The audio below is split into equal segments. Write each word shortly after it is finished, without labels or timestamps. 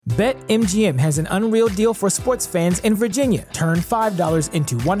BetMGM has an unreal deal for sports fans in Virginia. Turn $5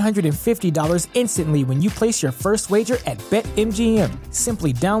 into $150 instantly when you place your first wager at BetMGM.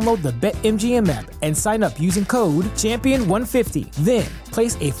 Simply download the BetMGM app and sign up using code Champion150. Then,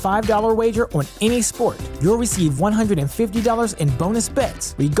 place a $5 wager on any sport. You'll receive $150 in bonus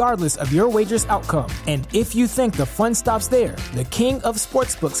bets, regardless of your wager's outcome. And if you think the fun stops there, the King of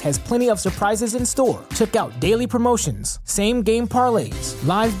Sportsbooks has plenty of surprises in store. Check out daily promotions, same-game parlays,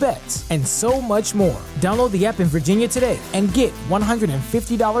 live bets, and so much more. Download the app in Virginia today and get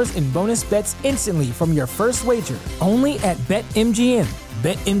 $150 in bonus bets instantly from your first wager. Only at BetMGM.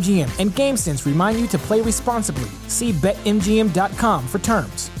 BetMGM and GameSense remind you to play responsibly. See BetMGM.com for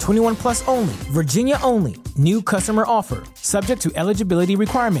terms. 21 plus only. Virginia only. New customer offer. Subject to eligibility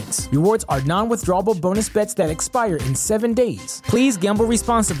requirements. Rewards are non-withdrawable bonus bets that expire in 7 days. Please gamble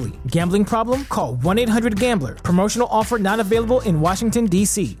responsibly. Gambling problem? Call 1-800-GAMBLER. Promotional offer not available in Washington,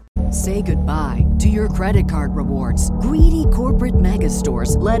 D.C. Say goodbye to your credit card rewards. Greedy corporate mega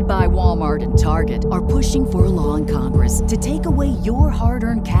stores, led by Walmart and Target, are pushing for a law in Congress to take away your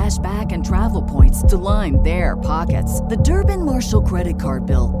hard-earned cash back and travel points to line their pockets. The Durbin-Marshall credit card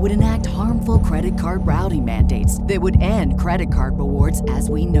bill would enact harmful credit card routing mandates that would end credit card rewards as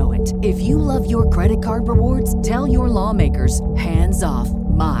we know it. If you love your credit card rewards, tell your lawmakers, hands off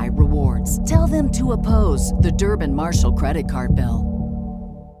my rewards. Tell them to oppose the Durbin-Marshall credit card bill.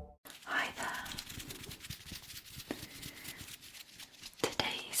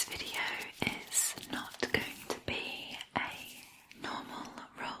 Today's video is not going to be a normal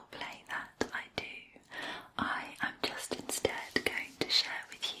roleplay that I do. I am just instead going to share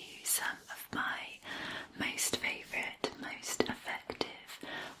with you some of my most favourite, most effective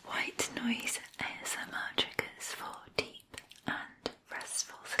white noise ASMR triggers for deep and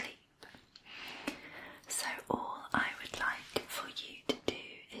restful sleep. So all I would like for you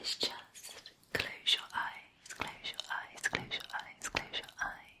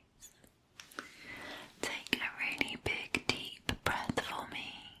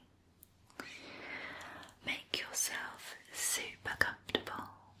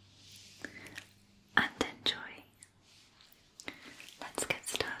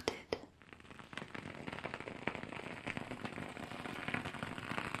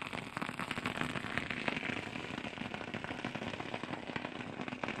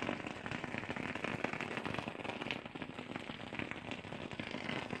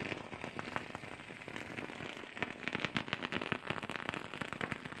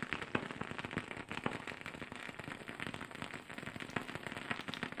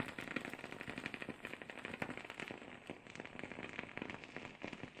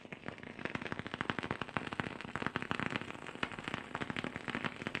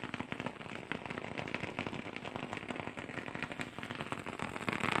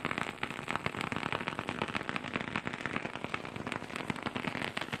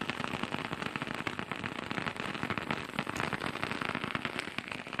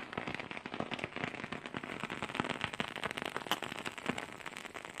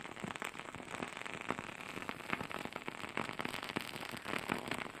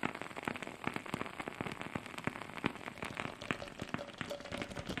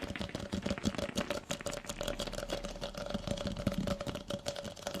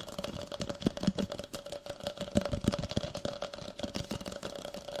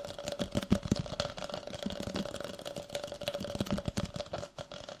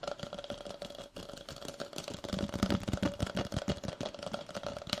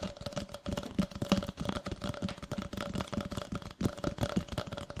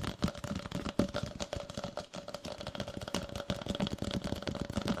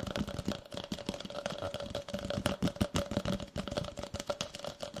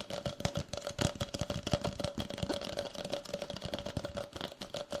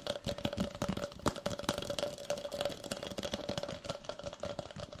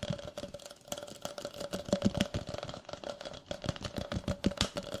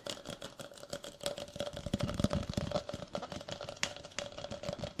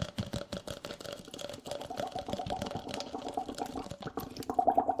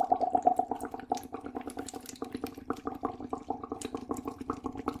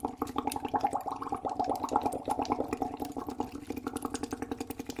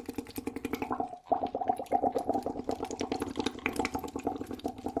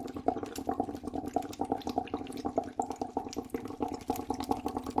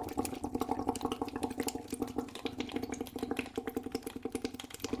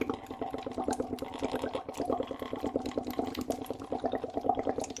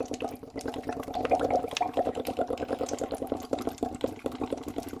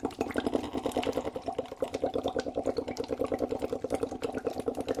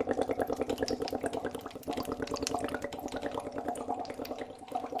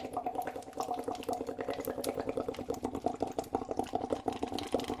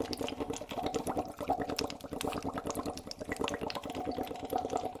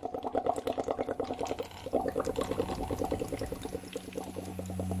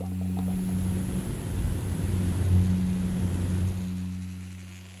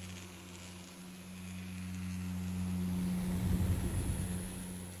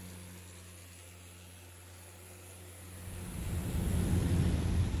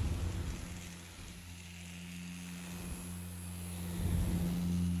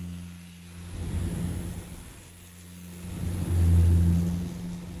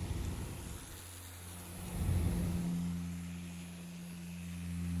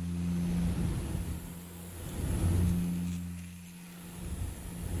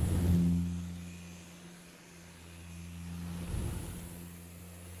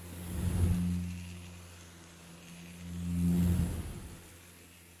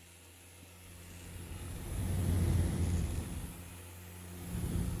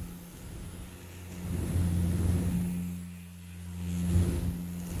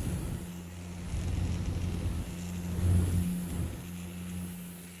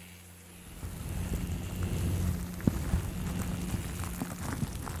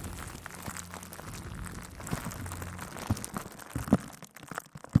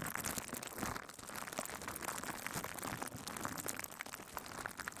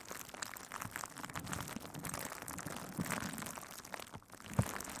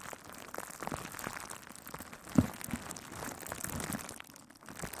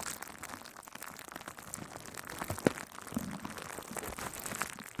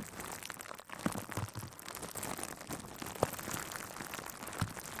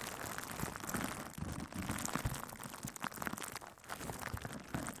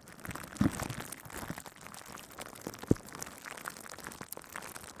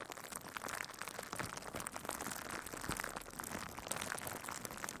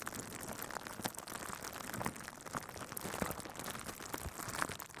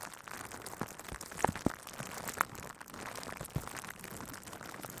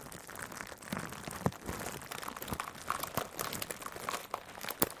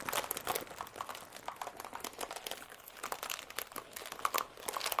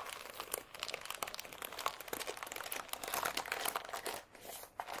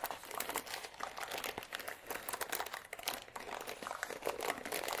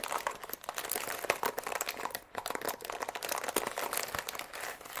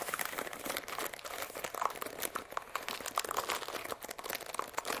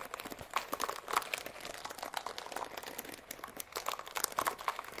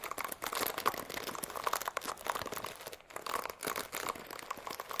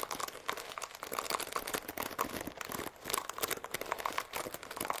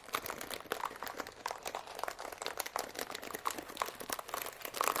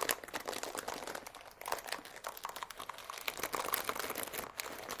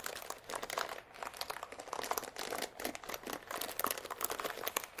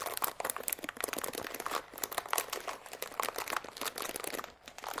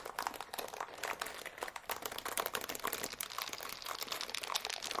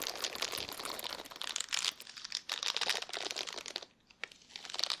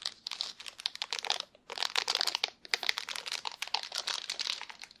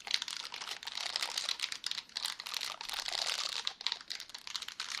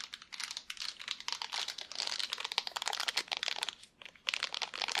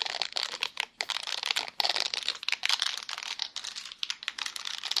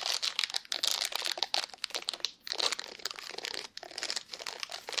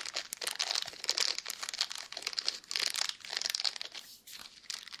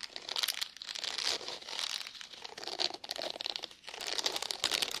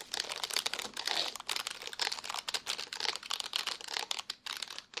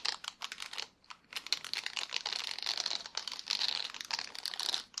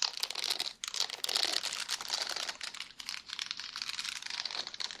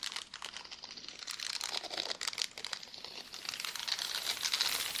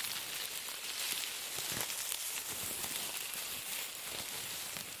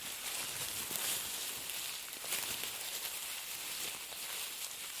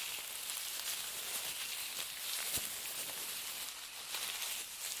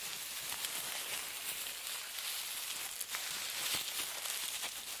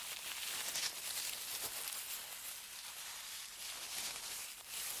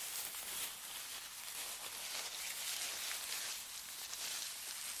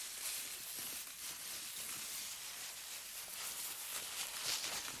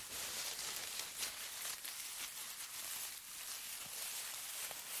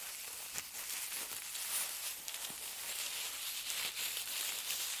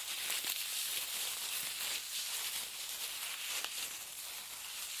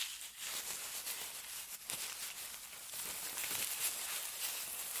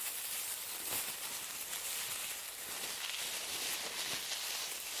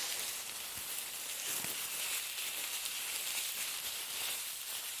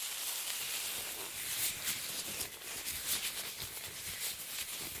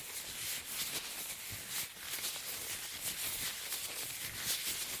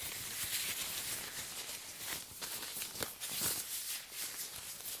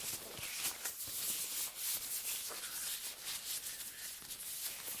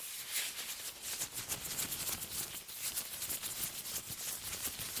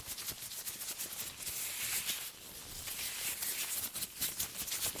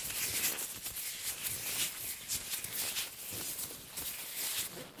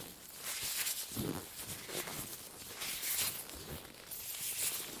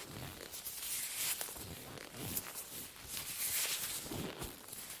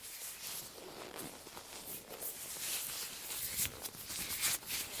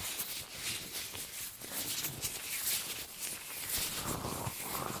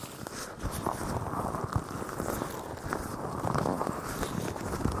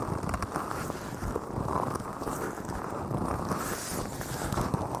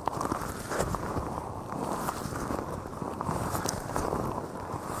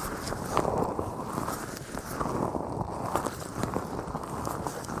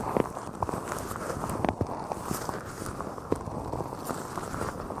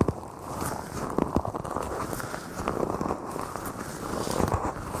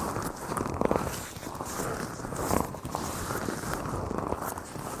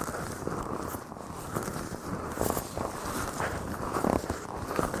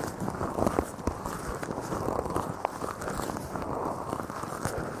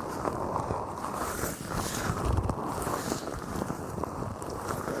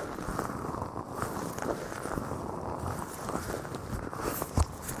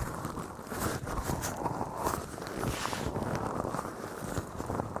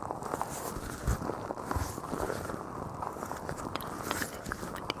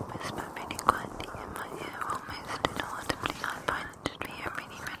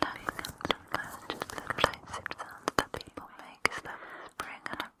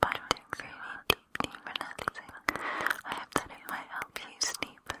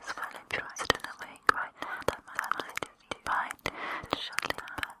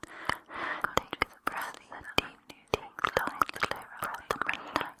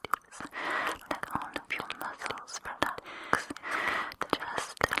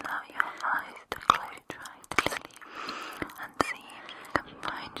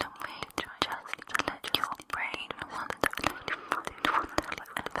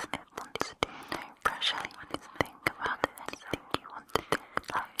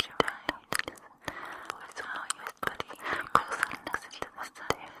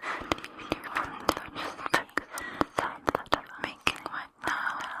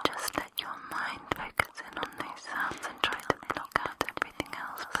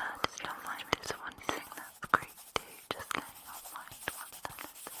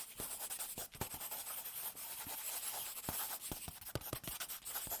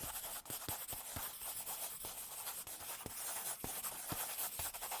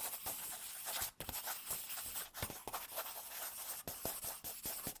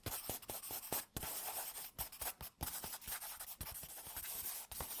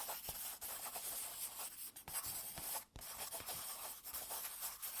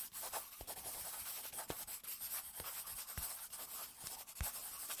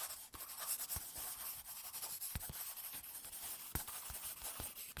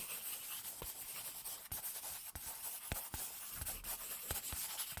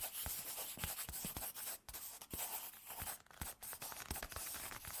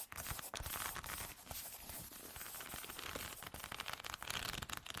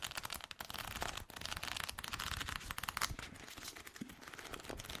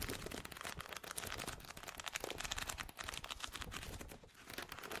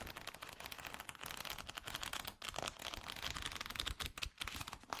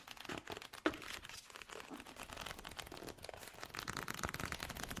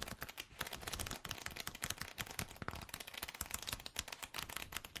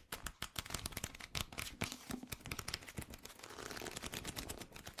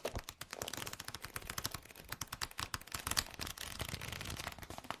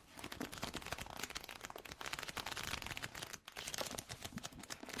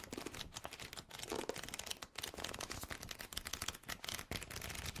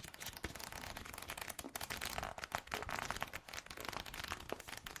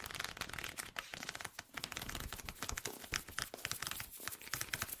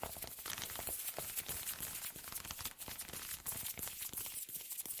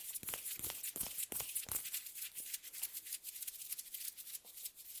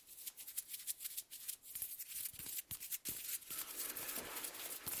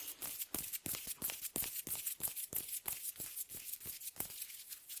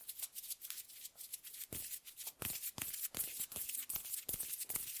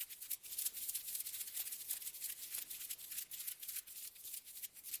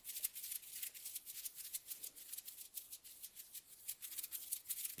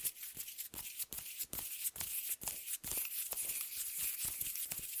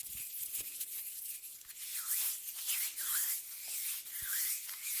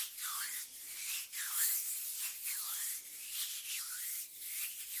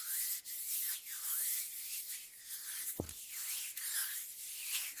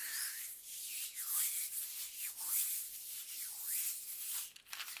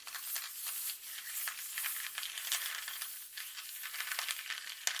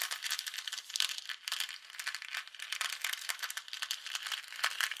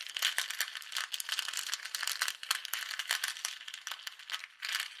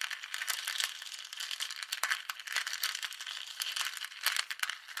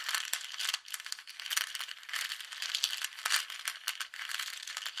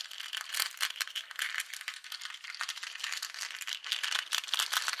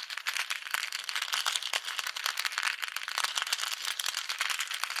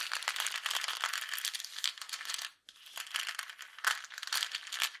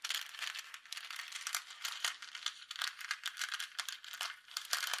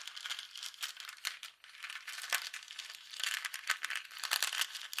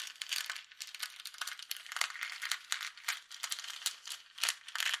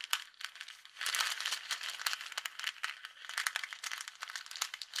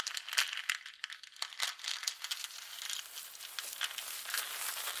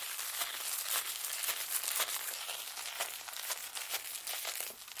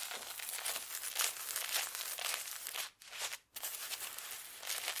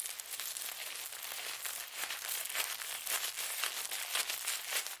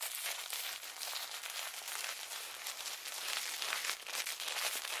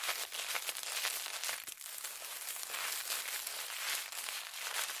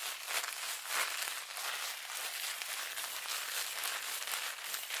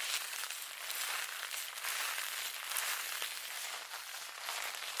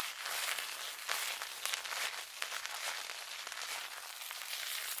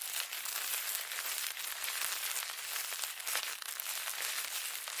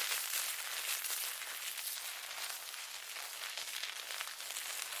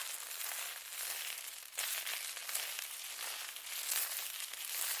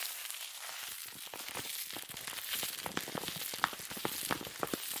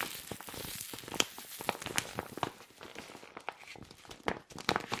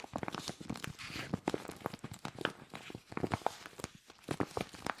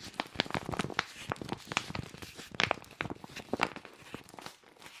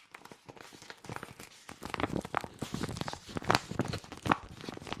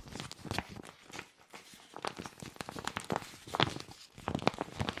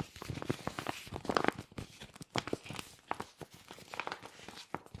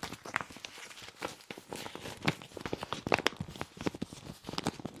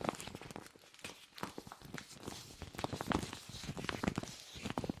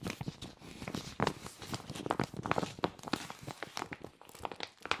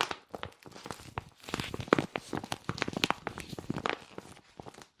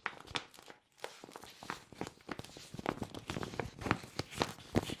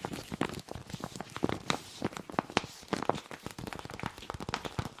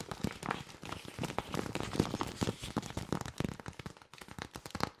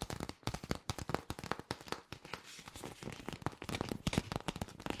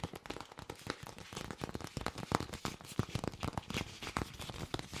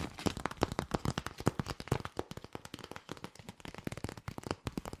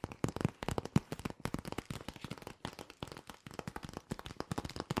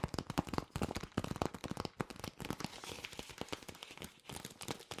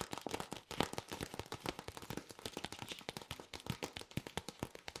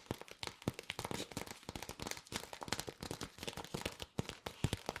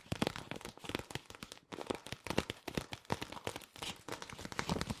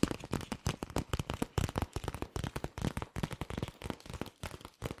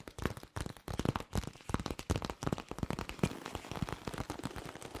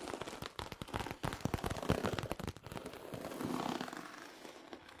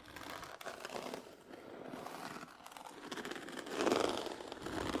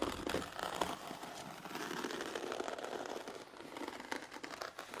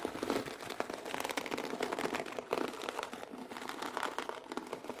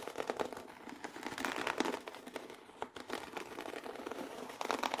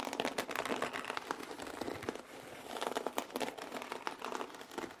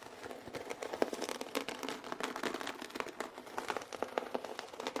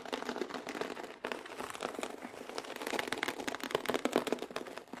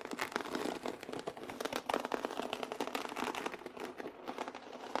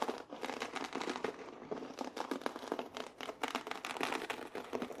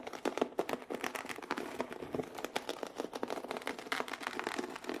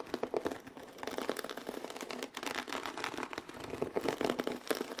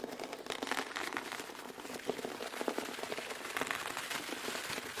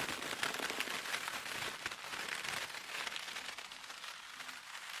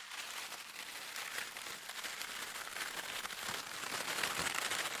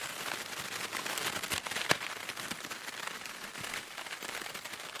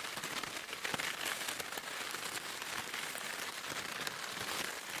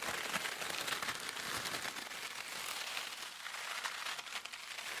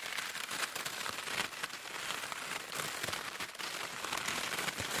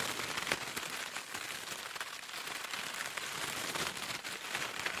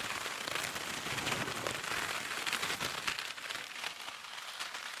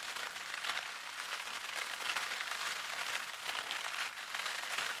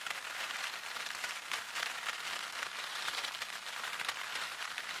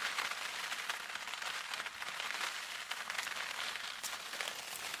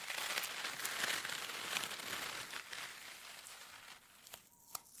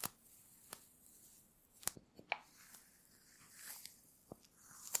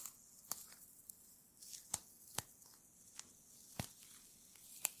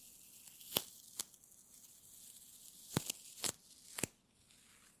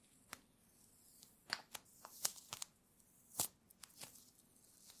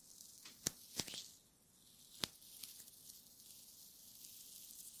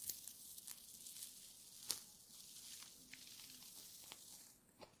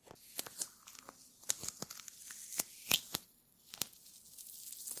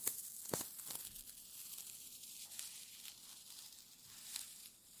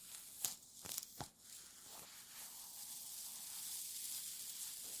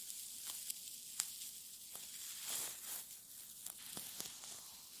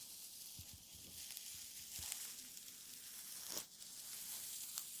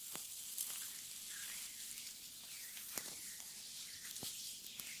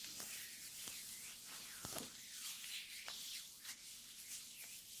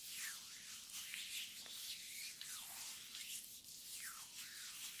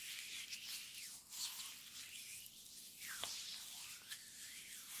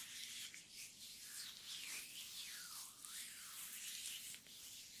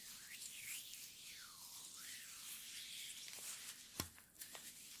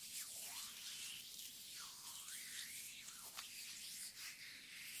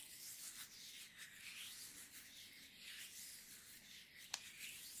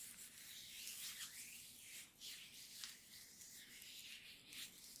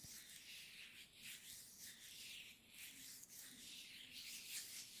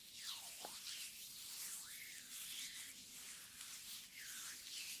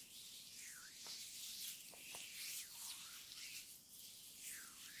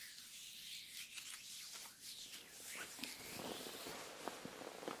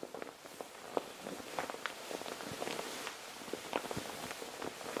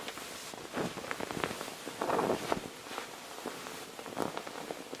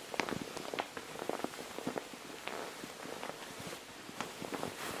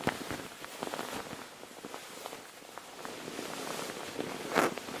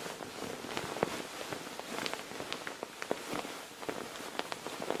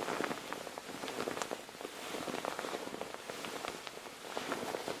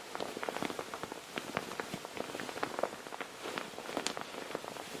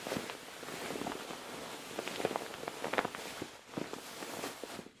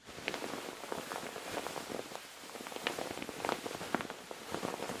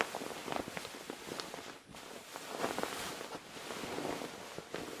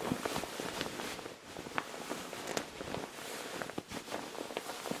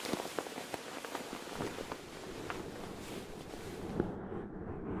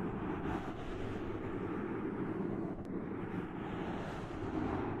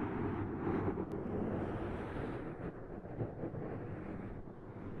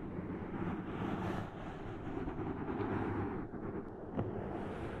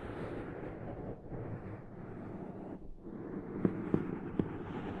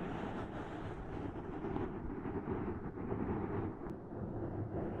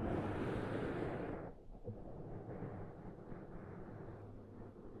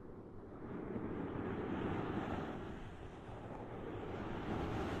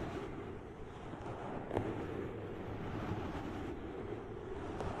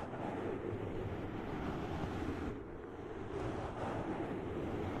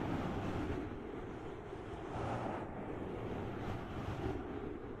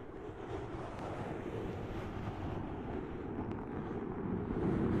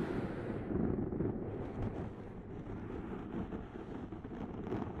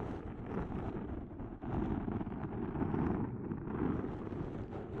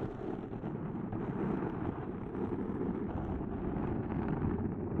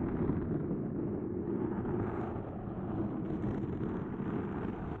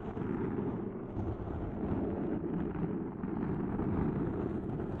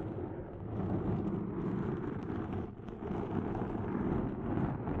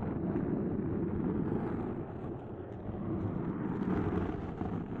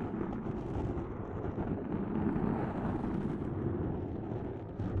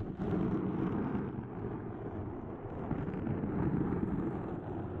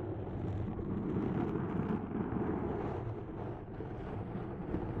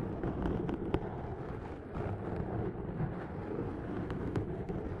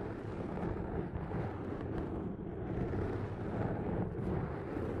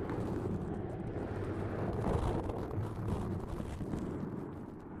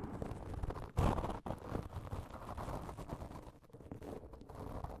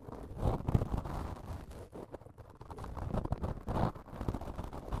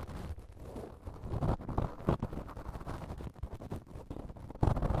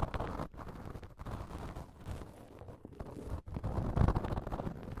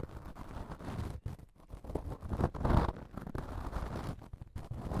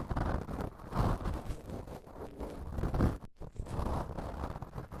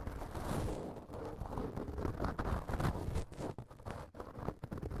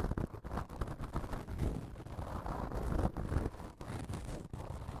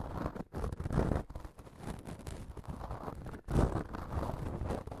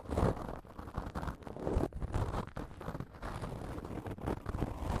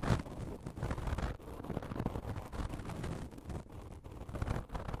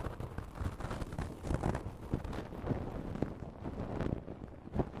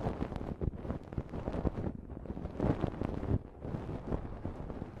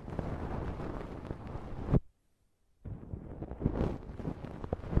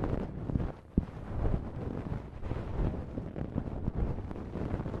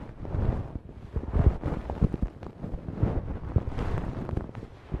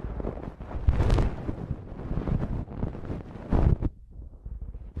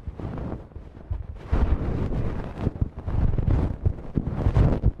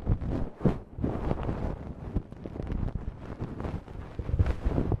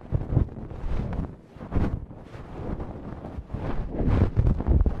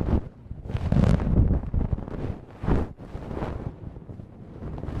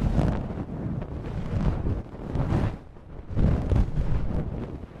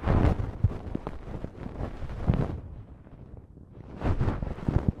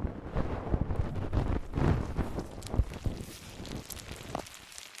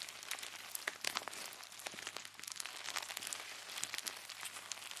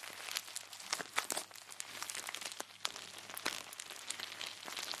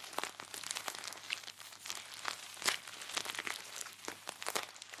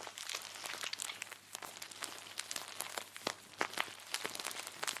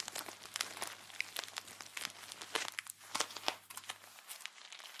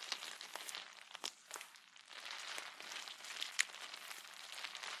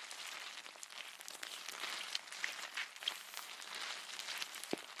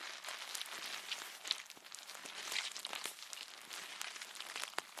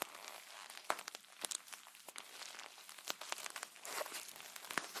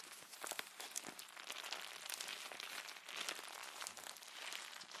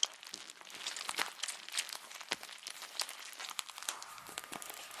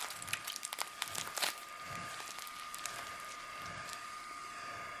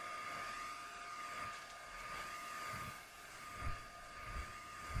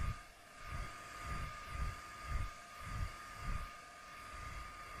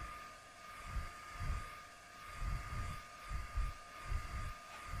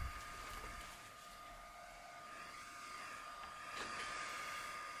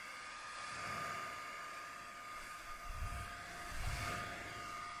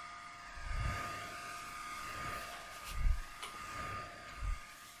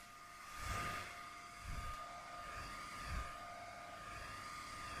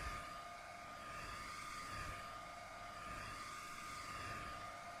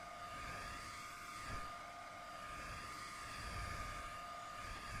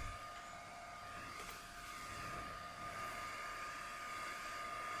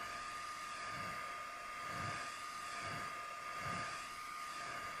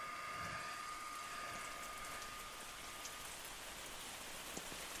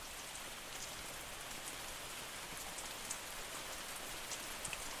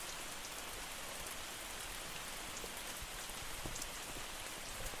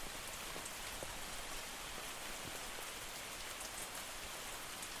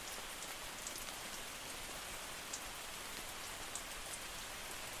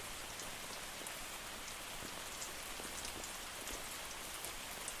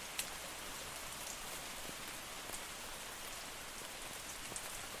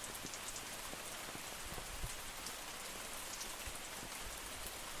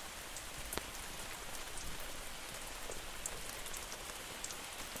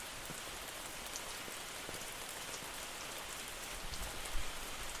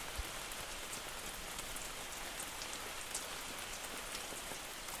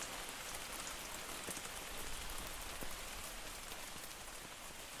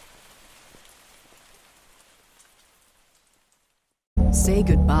Say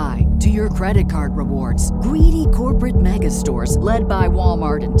goodbye to your credit card rewards. Greedy corporate mega stores, led by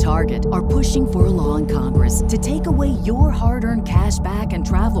Walmart and Target, are pushing for a law in Congress to take away your hard-earned cash back and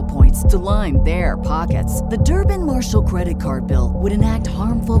travel points to line their pockets. The Durbin-Marshall credit card bill would enact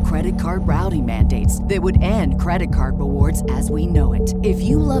harmful credit card routing mandates that would end credit card rewards as we know it. If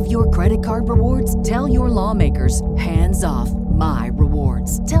you love your credit card rewards, tell your lawmakers, hands off my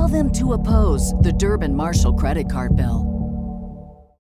rewards. Tell them to oppose the Durbin-Marshall credit card bill.